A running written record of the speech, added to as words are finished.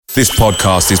This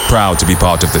podcast is proud to be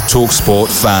part of the TalkSport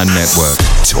Fan Network.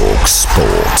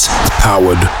 TalkSport.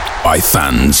 Powered by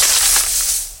fans.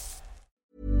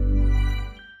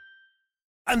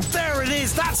 And there it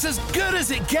is, that's as good as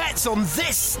it gets on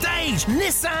this stage.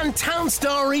 Nissan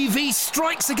Townstar EV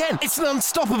strikes again. It's an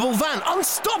unstoppable van,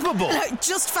 unstoppable.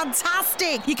 Just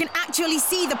fantastic. You can actually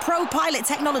see the Pro Pilot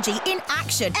technology in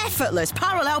action. Effortless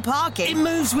parallel parking. It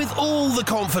moves with all the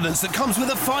confidence that comes with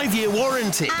a 5-year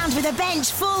warranty. And with a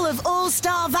bench full of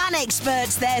all-star van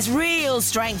experts, there's real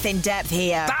strength in depth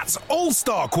here. That's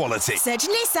all-star quality. Search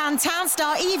Nissan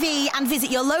Townstar EV and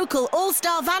visit your local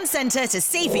all-star van centre to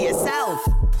see for yourself.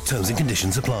 Terms and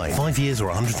conditions apply. 5 years or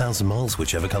 100,000 miles,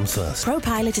 whichever comes first. Pro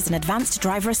Pilot is an advanced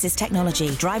driver assist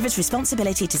technology. Driver's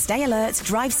responsibility to stay alert,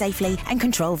 drive safely and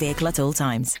control vehicle at all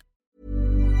times.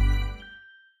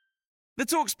 The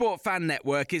TalkSport Fan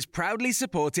Network is proudly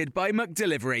supported by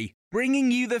McDelivery, bringing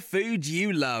you the food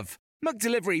you love.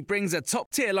 McDelivery brings a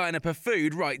top-tier lineup of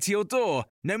food right to your door.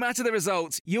 No matter the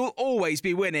result, you'll always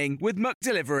be winning with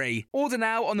McDelivery. Order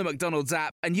now on the McDonald's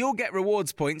app and you'll get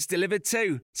rewards points delivered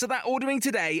too. So that ordering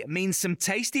today means some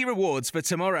tasty rewards for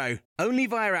tomorrow. Only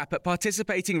via app at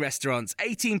participating restaurants.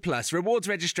 18 plus. Rewards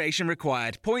registration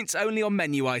required. Points only on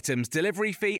menu items.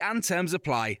 Delivery fee and terms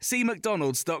apply. See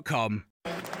mcdonalds.com.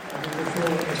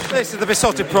 This is the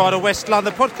Besotted Pride of West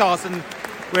London podcast, and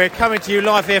we're coming to you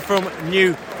live here from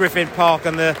New Griffin Park,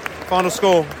 and the final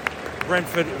score,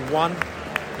 Brentford 1,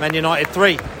 Man United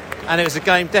 3. And it was a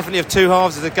game definitely of two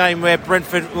halves. It's a game where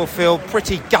Brentford will feel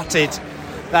pretty gutted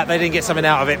that they didn't get something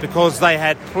out of it, because they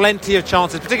had plenty of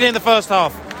chances, particularly in the first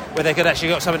half, where they could actually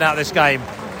get something out of this game.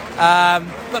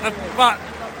 But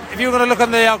if you're going to look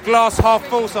on the glass half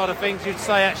full side of things, you'd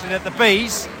say actually that the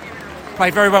Bees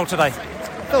played very well today.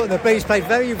 I thought the Bees played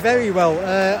very, very well.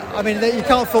 You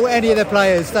can't fault any of the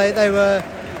players. They were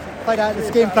played out the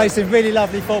skin, played some really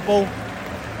lovely football.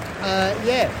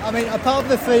 Apart from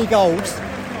the 3 goals,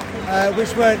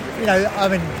 which weren't,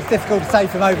 it's difficult to say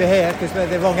from over here because we're at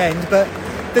the wrong end, but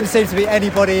didn't seem to be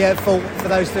anybody at fault for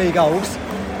those 3 goals.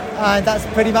 And that's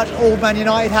pretty much all Man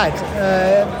United had.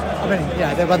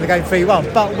 They won the game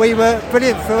 3-1, but we were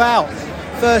brilliant throughout.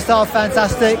 First half,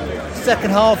 fantastic.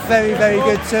 Second half, very, very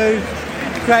good too.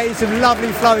 Created some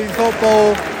lovely flowing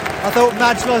football. I thought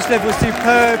Madsloslev was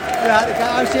superb throughout the game.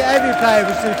 Actually, every player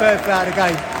was superb throughout the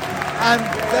game. And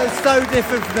that's so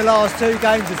different from the last 2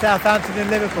 games of Southampton and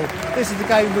Liverpool. This is the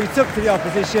game we took to the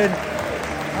opposition,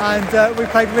 and we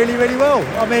played really, really well.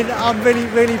 I'm really,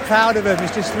 really proud of them.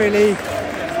 It's just really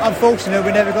unfortunate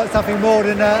we never got something more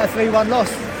than a 3-1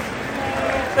 loss.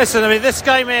 Listen, this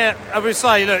game here, I would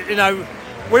say,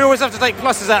 we always have to take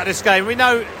pluses out of this game. We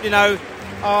know,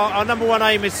 our number one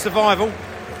aim is survival,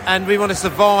 and we want to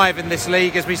survive in this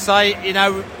league, as we say.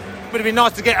 Would have been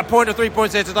nice to get a point or 3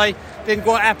 points here today. Didn't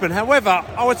quite happen. However,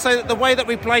 I would say that the way that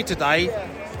we played today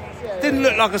didn't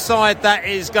look like a side that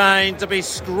is going to be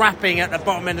scrapping at the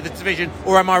bottom end of the division,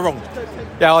 or am I wrong?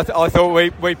 Yeah, I thought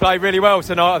we played really well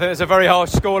tonight. I think it's a very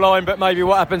harsh scoreline, but maybe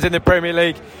what happens in the Premier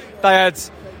League, they had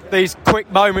these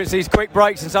quick moments, these quick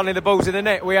breaks, and suddenly the ball's in the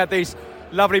net. We had these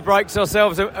lovely breaks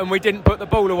ourselves, and we didn't put the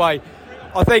ball away.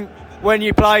 I think when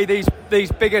you play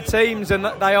these bigger teams, and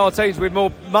they are teams with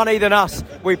more money than us,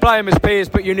 we play them as peers,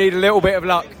 but you need a little bit of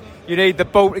luck. You need the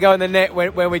ball to go in the net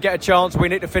when we get a chance. We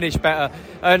need to finish better.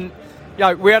 And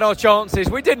we had our chances.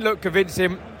 We didn't look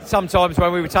convincing sometimes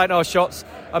when we were taking our shots,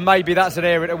 and maybe that's an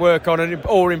area to work on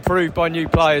or improve by new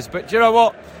players. But do you know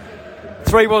what?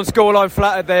 3-1 scoreline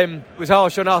flattered them, was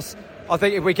harsh on us. I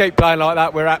think if we keep playing like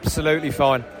that, we're absolutely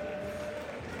fine.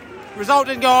 Result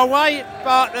didn't go our way,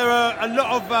 but there are a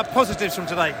lot of positives from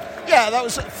today. Yeah, that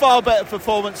was a far better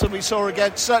performance than we saw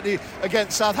certainly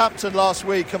against Southampton last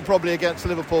week, and probably against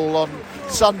Liverpool on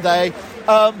Sunday.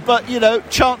 But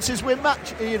chances win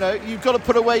match. You've got to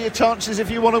put away your chances if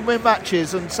you want to win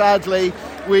matches. And sadly,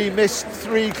 we missed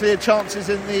 3 clear chances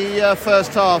in the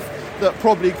first half that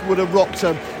probably would have rocked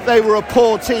them. They were a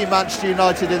poor team, Manchester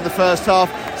United, in the first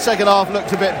half. Second half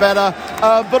looked a bit better,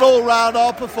 but all round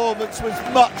our performance was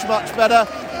much, much better.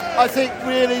 I think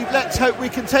really, let's hope we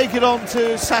can take it on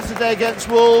to Saturday against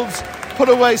Wolves, put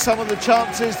away some of the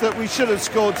chances that we should have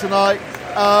scored tonight.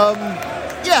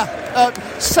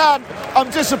 Sad. I'm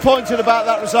disappointed about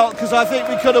that result, because I think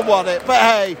we could have won it. But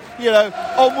hey,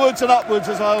 onwards and upwards,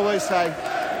 as I always say.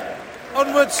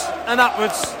 Onwards and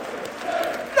upwards.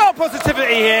 No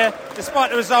positivity here,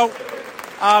 despite the result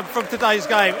from today's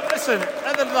game. Listen, at the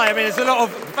end of the day, there's a lot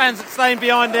of fans staying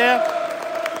behind there.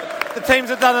 The teams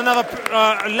have done another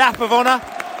lap of honour,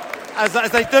 as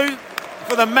they do,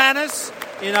 for the manners,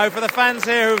 for the fans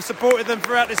here who have supported them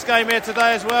throughout this game here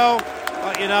today as well.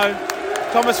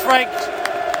 Thomas Frank,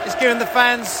 is giving the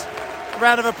fans a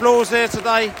round of applause here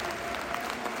today.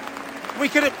 We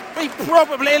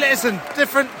probably, listen,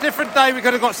 different day, we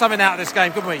could have got something out of this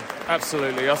game, couldn't we?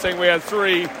 Absolutely. I think we had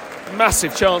 3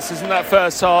 massive chances in that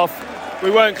first half.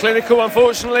 We weren't clinical,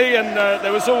 unfortunately, and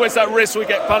there was always that risk we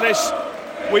get punished.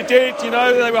 We did, they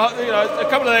were, a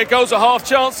couple of their goals are half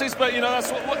chances, but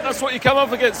that's what you come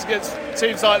up against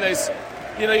teams like this.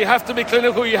 You have to be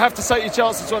clinical. You have to take your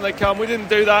chances when they come. We didn't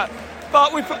do that,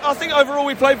 but I think overall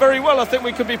we played very well. I think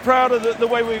we could be proud of the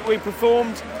way we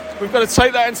performed. We've got to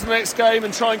take that into the next game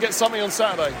and try and get something on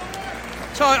Saturday.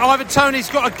 So Ivan Toney's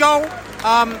got a goal.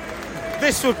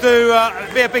 This will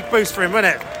be a big boost for him, won't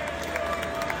it?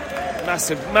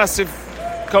 Massive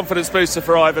confidence booster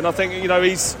for Ivan. I think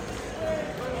he's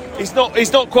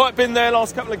not quite been there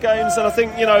last couple of games, and I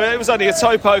think it was only a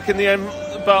toe poke in the end.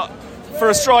 But for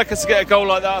a striker to get a goal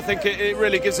like that, I think it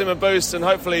really gives him a boost, and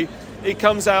hopefully he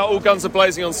comes out all guns are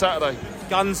blazing on Saturday.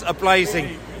 Guns are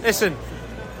blazing. Listen,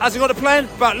 hasn't got a plan,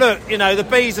 but look, the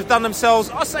Bees have done themselves,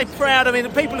 I say, proud. I mean,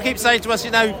 people keep saying to us,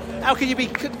 how can you be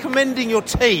commending your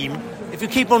team if you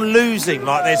keep on losing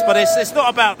like this? But it's not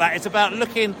about that. It's about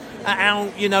looking at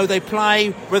how they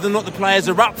play, whether or not the players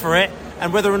are up for it,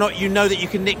 and whether or not that you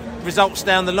can nick results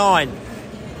down the line.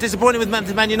 Disappointing with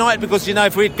Man United because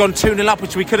if we'd gone 2-0 up,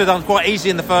 which we could have done quite easy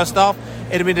in the first half,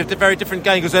 it'd have been a very different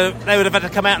game because they would have had to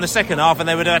come out in the second half and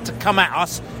they would have had to come at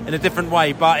us in a different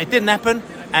way. But it didn't happen,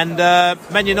 and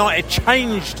Man United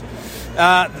changed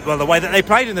the way that they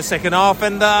played in the second half,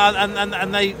 and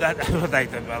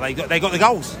they got the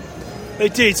goals. They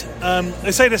did.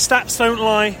 They say the stats don't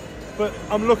lie, but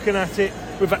I'm looking at it.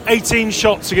 We've had 18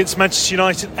 shots against Manchester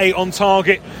United, 8 on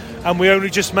target, and we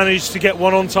only just managed to get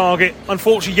 1 on target.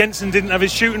 Unfortunately, Jensen didn't have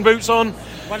his shooting boots on.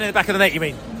 1 in the back of the net, you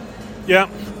mean? Yeah.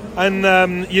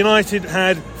 And United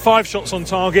had 5 shots on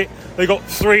target. They got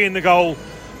 3 in the goal.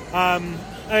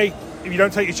 Hey, if you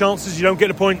don't take your chances, you don't get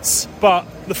the points. But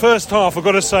the first half, I've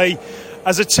got to say,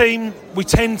 as a team, we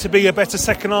tend to be a better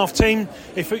second half team.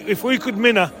 If we could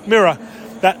mirror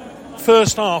that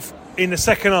first half in the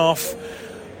second half,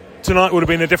 tonight would have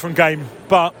been a different game.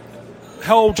 But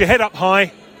hold your head up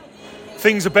high.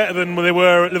 Things are better than they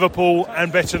were at Liverpool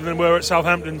and better than they were at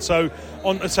Southampton. So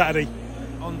on to Saturday.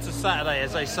 On to Saturday,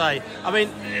 as they say. I mean,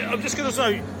 I'm just going to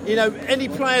say, any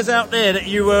players out there that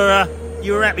you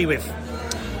were happy with?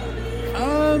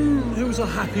 Who was I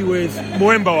happy with?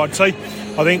 Moembo, I'd say.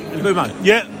 I think. Mbeumo?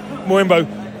 Yeah, Moembo.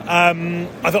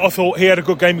 I thought he had a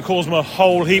good game. He caused him a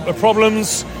whole heap of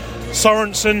problems.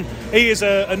 Sorensen, he is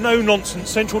a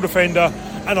no-nonsense central defender,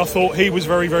 and I thought he was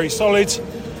very, very solid.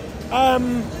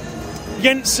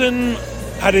 Jensen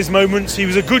had his moments. He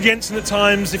was a good Jensen at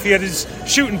times. If he had his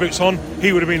shooting boots on,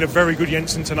 he would have been a very good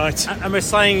Jensen tonight. And we're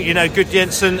saying, good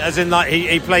Jensen, as in like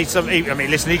he played some. He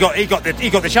got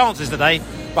the chances today,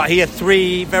 but he had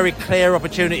 3 very clear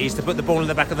opportunities to put the ball in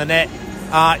the back of the net.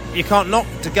 You can't knock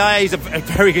Tagay. He's a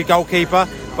very good goalkeeper,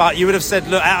 but you would have said,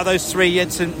 look, out of those 3,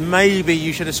 Jensen, maybe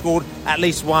you should have scored at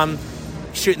least 1.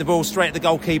 Shooting the ball straight at the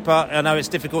goalkeeper. I know it's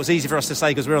difficult. It's easy for us to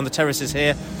say because we're on the terraces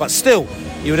here, but still,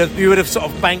 you would have sort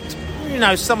of banked,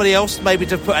 somebody else maybe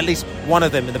to put at least 1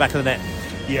 of them in the back of the net.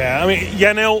 Yeah, I mean,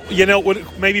 Janelt would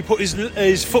maybe put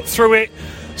his foot through it.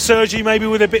 Sergi maybe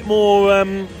with a bit more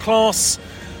class.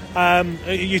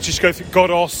 You just go through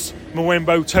Godos,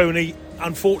 Moembo, Toney.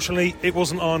 Unfortunately, it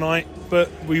wasn't our night, but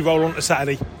we roll on to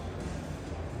Saturday.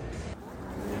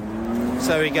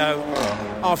 So we go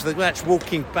after the match,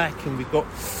 walking back, and we've got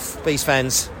Bees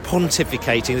fans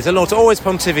pontificating. There's a lot, always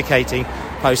pontificating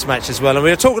post-match as well. And we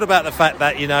were talking about the fact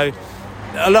that,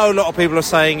 a lot of people are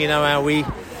saying, how it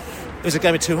was a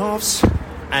game of 2 halves,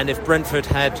 and if Brentford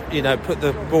had, put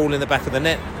the ball in the back of the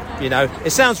net,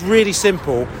 it sounds really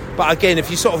simple, but again, if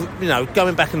you sort of,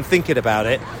 going back and thinking about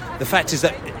it, the fact is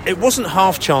that it wasn't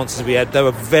half chances we had, they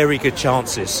were very good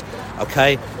chances,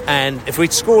 okay? And if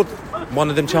we'd scored 1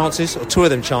 of them chances or 2 of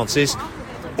them chances,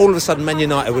 all of a sudden Man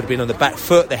United would have been on the back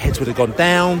foot, their heads would have gone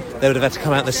down, they would have had to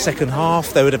come out in the second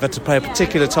half, they would have had to play a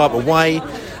particular type of way,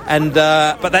 and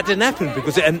but that didn't happen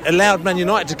because it allowed Man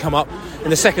United to come up in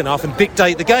the second half and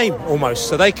dictate the game almost.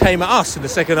 So they came at us in the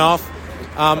second half,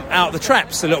 out the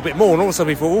traps a little bit more, and all of a sudden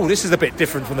we thought, this is a bit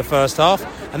different from the first half,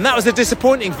 and that was the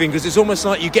disappointing thing, because it's almost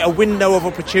like you get a window of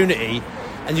opportunity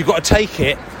and you've got to take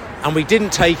it, and we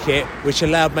didn't take it, which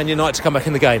allowed Man United to come back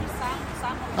in the game.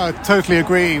 I totally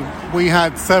agree. We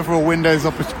had several windows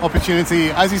of opportunity.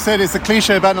 As you said, it's a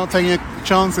cliche about not taking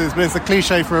chances, but it's a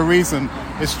cliche for a reason.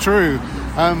 It's true.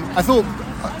 I thought,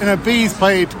 Bees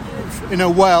played,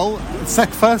 well.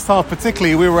 First half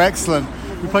particularly, we were excellent.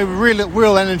 We played with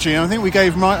real energy, and I think we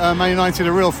gave Man United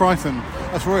a real frighten.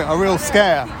 That's a real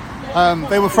scare.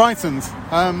 They were frightened,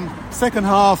 Second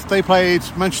half,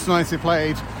 Manchester United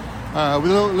played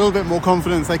with a little bit more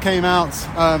confidence. They came out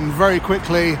very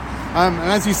quickly. And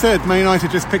as you said, Man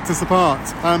United just picked us apart.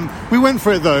 We went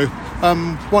for it though.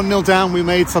 1-0 down, we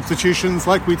made substitutions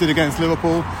like we did against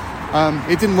Liverpool.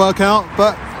 It didn't work out,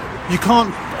 but you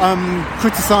can't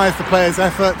criticise the players'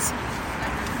 efforts.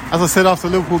 As I said after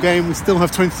the Liverpool game, we still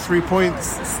have 23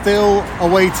 points, still a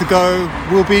way to go.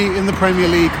 We'll be in the Premier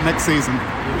League next season.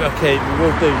 Okay, we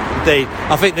will do, indeed.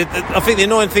 I think the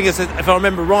annoying thing is that, if I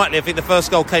remember rightly, I think the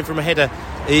first goal came from a header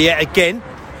again,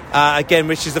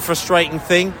 which is the frustrating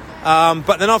thing.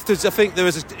 But then afterwards, I think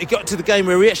it got to the game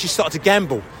where we actually started to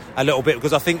gamble a little bit,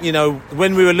 because I think,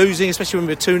 when we were losing, especially when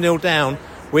we were 2-0 down,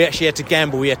 we actually had to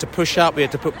gamble. We had to push up, we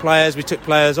had to put players, we took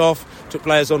players off, took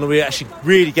players on, and we actually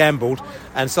really gambled.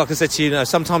 And so, like I said to you,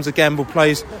 sometimes the gamble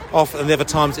plays off and the other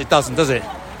times it doesn't, does it?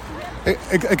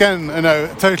 Again,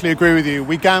 totally agree with you.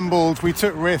 We gambled, we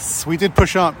took risks, we did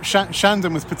push up.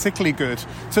 Shandon was particularly good,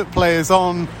 took players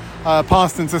on,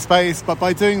 passed into space, but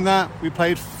by doing that we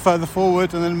played further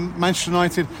forward, and then Manchester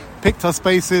United picked our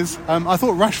spaces. I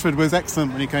thought Rashford was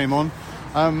excellent when he came on.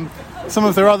 Some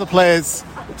of their other players,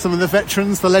 some of the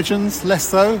veterans, the legends, less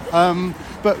so.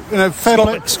 But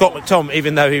Scott McTom,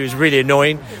 even though he was really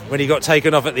annoying when he got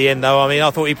taken off at the end, though, I mean,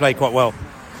 I thought he played quite well.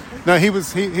 No, he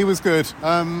was good.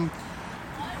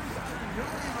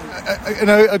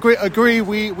 Agree.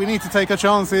 We need to take our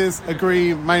chances.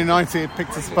 Agree. Man United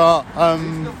picked us apart.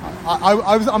 I'm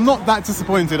not that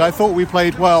disappointed. I thought we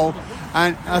played well,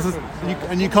 and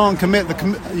you can't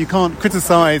you can't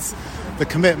criticise the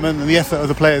commitment and the effort of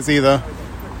the players either.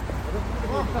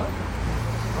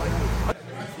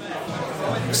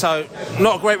 So,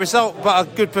 not a great result, but a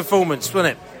good performance,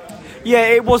 wasn't it? Yeah,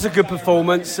 it was a good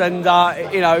performance, and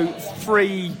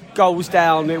 3 goals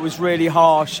down, it was really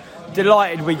harsh.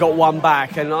 Delighted we got one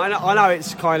back, and I know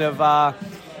it's kind of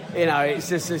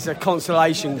it's a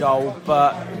consolation goal,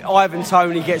 but Ivan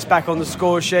Toney gets back on the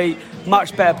score sheet.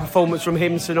 Much better performance from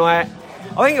him tonight.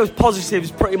 I think it was positives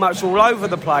pretty much all over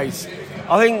the place.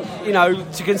 I think,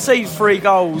 to concede 3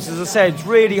 goals, as I said, is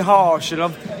really harsh, and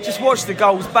I've just watched the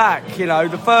goals back.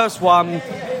 The first one,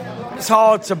 it's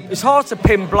hard to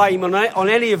pin blame on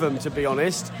any of them, to be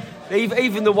honest.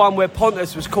 Even the one where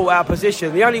Pontus was caught out of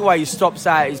position, the only way he stops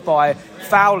that is by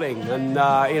fouling, and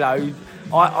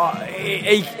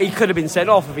he could have been sent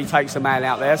off if he takes a man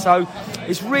out there. So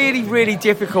it's really, really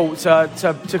difficult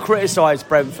to criticise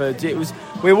Brentford.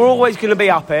 We were always going to be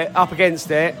up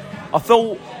against it. I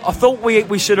thought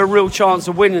we should have a real chance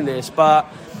of winning this, but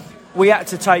we had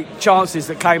to take chances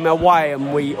that came our way, and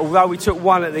although we took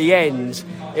one at the end,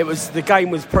 the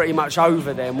game was pretty much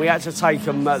over then. We had to take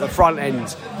them at the front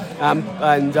end,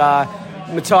 and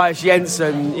Matthias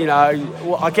Jensen,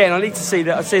 again, I need to see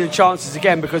the chances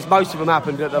again, because most of them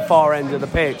happened at the far end of the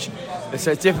pitch,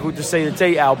 so it's difficult to see the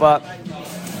detail, but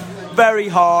very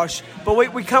harsh.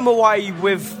 But we come away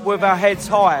with our heads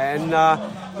high, and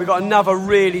we've got another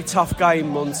really tough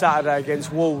game on Saturday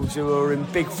against Wolves, who are in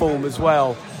big form as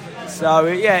well. So,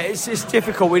 yeah, it's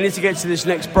difficult. We need to get to this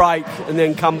next break and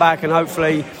then come back and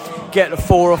hopefully get the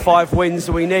 4 or 5 wins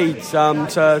that we need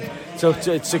to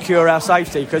secure our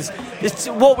safety. Because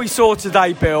what we saw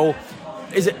today, Bill,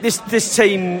 is that this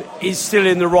team is still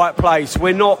in the right place.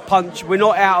 We're not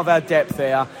out of our depth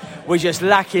here. We're just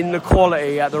lacking the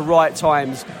quality at the right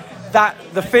times.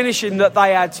 The finishing that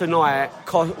they had tonight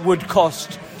would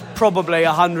cost probably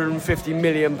 £150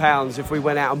 million if we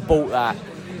went out and bought that.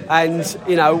 And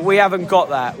we haven't got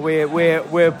that.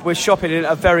 We're shopping in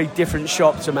a very different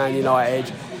shop to Man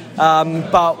United,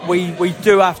 but we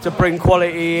do have to bring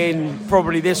quality in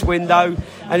probably this window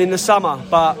and in the summer.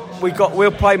 But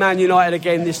we'll play Man United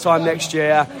again this time next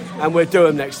year, and we'll do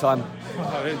them next time.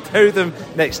 Do them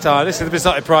next time. This is the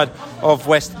Besotted Pride of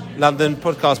West London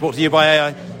podcast, brought to you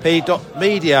by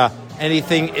AIP.media.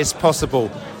 Anything is possible.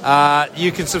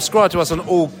 You can subscribe to us on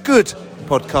all good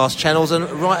podcast channels and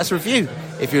write us a review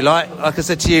if you like. Like I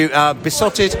said to you,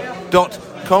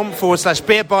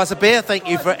 besotted.com/beer. Buy us a beer. Thank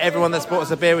you for everyone that's bought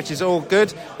us a beer, which is all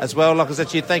good as well. Like I said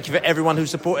to you, thank you for everyone who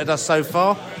supported us so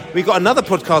far. We've got another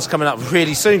podcast coming up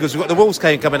really soon, because we've got the Wolves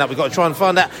game coming up. We've got to try and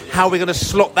find out how we're going to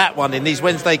slot that one in. These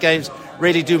Wednesday games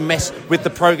really do mess with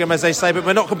the programme, as they say, but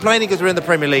we're not complaining because we're in the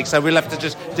Premier League, so we'll have to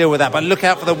just deal with that. But look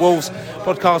out for the Wolves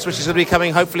podcast, which is going to be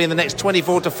coming hopefully in the next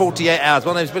 24 to 48 hours.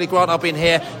 My name's Billy Grant. I've been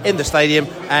here in the stadium,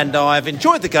 and I've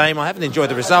enjoyed the game. I haven't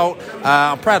enjoyed the result.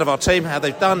 I'm proud of our team, how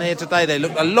they've done here today. They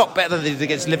look a lot better than they did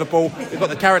against Liverpool. We've got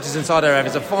the characters inside our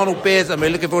having some final beers, and we're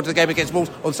looking forward to the game against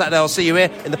Wolves on Saturday. I'll see you here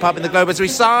in the pub in the Globe as we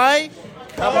say,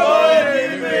 come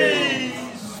on,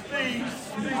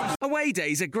 Away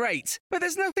days are great, but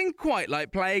there's nothing quite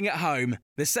like playing at home.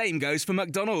 The same goes for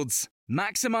McDonald's.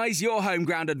 Maximise your home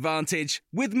ground advantage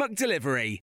with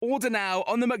McDelivery. Order now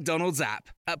on the McDonald's app.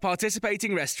 At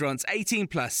participating restaurants, 18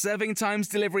 plus serving times,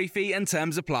 delivery fee and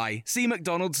terms apply. See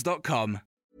mcdonalds.com.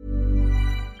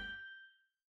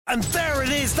 And there it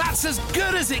is, that's as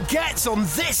good as it gets on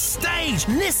this stage.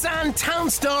 Nissan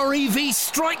Townstar EV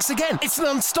strikes again. It's an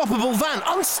unstoppable van,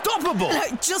 unstoppable.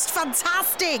 Just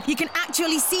fantastic. You can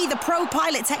actually see the Pro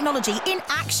Pilot technology in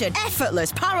action.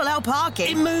 Effortless parallel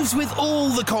parking. It moves with all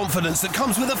the confidence that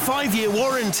comes with a 5-year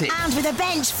warranty. And with a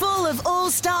bench full of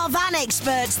all-star van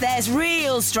experts, there's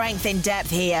real strength in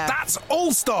depth here. That's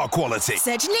all-star quality.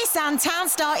 Search Nissan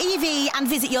Townstar EV and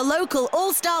visit your local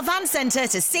all-star van centre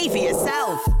to see for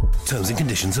yourself. Terms and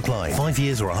conditions apply. 5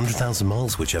 years or 100,000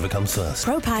 miles, whichever comes first.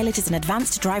 Pro Pilot is an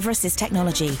advanced driver assist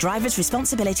technology. Driver's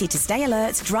responsibility to stay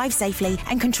alert, drive safely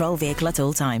and control vehicle at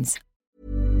all times.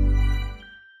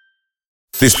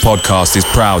 This podcast is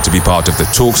proud to be part of the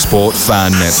TalkSport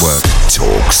Fan Network.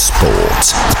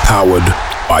 TalkSport.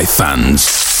 Powered by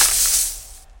fans.